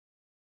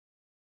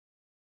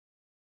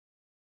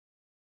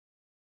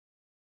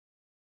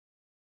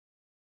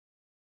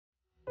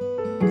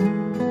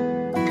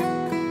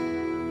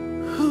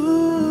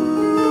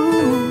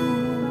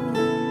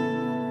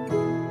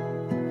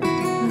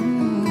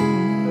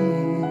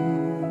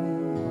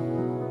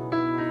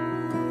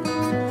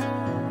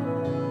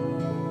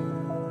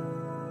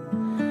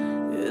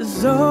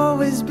There's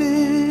always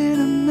been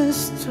a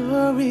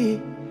mystery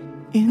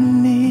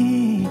in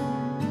me,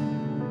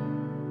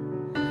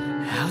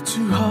 how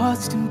two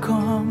hearts can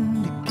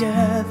come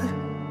together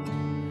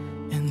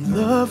and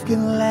love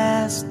can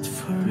last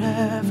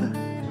forever.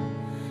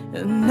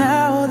 And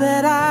now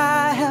that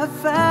I have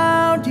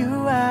found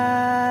you,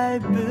 I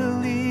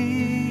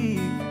believe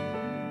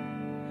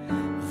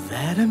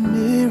that a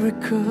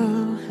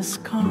miracle has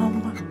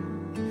come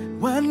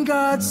when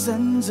God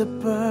sends a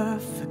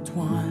perfect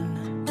one.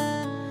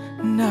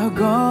 Now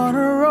gone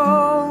are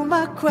all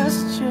my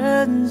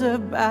questions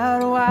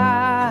about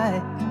why,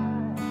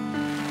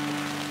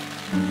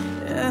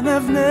 and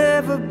I've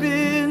never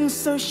been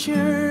so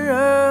sure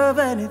of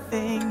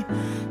anything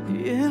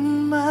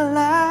in my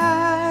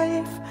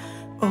life.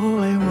 Oh,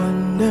 I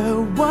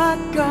wonder what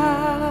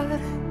God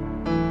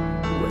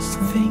was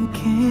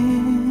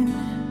thinking.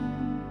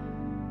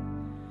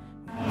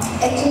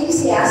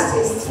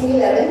 Ecclesiastes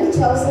 3:11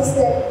 tells us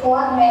that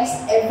God makes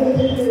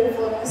everything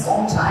beautiful in His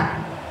own time.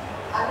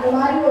 And the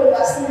mind will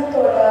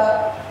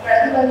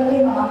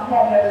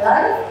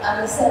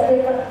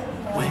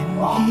when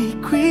He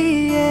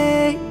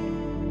created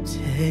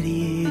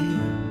you,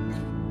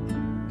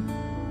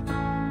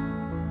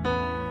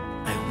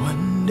 I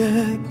wonder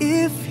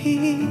if He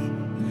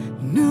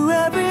knew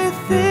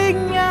everything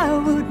I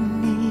would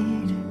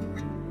need,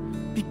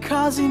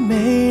 because He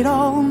made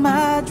all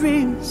my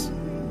dreams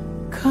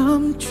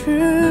come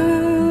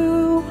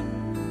true.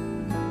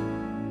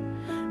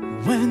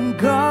 When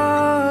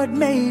God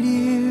made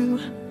you,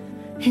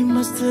 He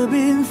must have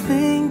been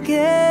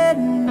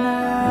thinking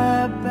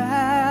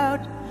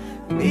about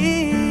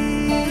me.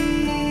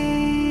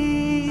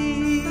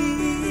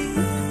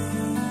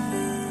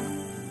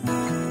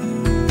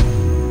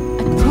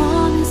 I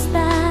promise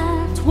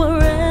that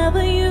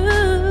wherever you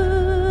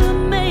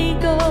may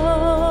go,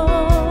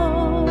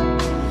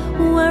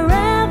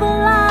 wherever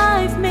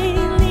life may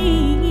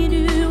lead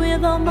you,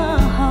 with all my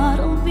heart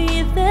I'll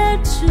be there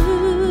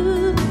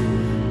too.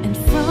 And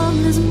from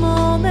this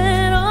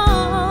moment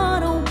on,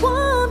 I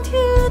want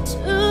you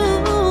to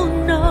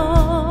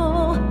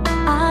know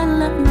I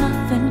let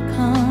nothing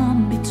come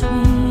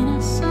between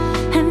us,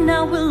 and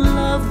I will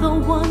love the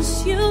ones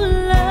you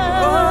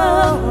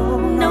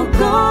love. Now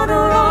gone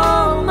are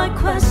all my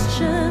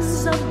questions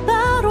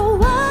about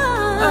why,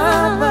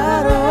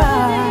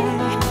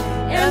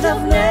 and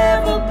I've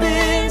never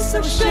been so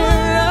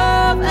sure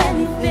of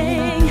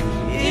anything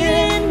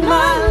in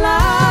my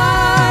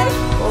life.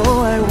 Oh,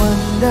 I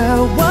wonder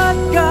what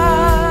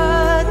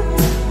God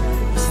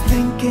was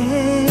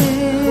thinking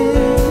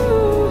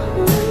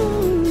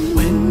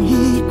when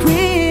He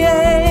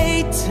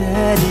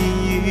created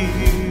you.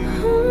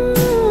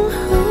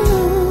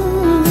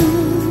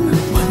 I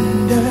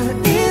wonder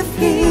if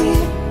He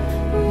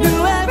knew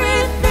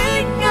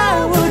everything I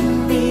would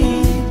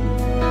need,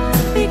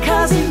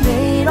 because He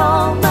made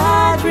all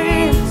my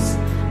dreams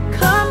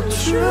come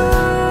true.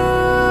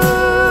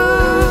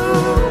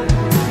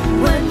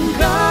 When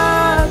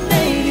God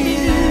made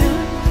you,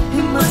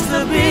 He must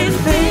have been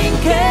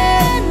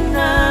thinking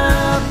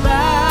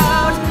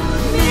about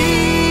me.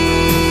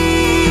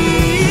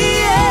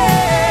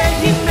 Yeah.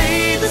 He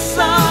made the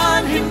sun,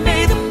 He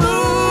made the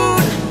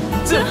moon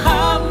to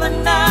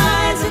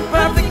harmonize in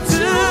perfect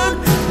tune.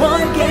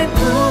 One can't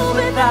move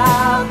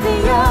without the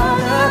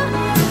other,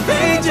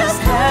 they just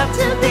have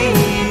to be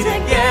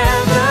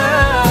together.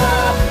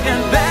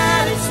 And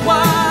that is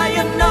why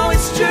I know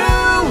it's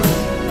true.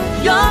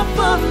 You're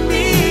for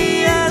me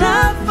and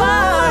I'm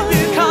for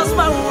you, 'cause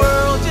my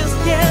world just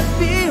can't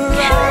be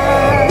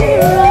right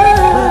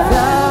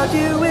without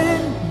you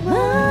in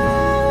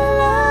my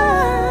life.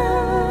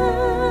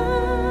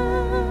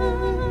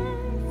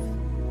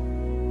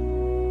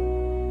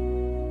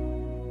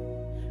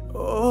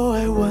 Oh,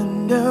 I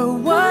wonder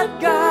what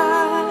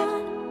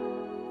God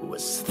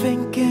was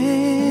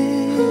thinking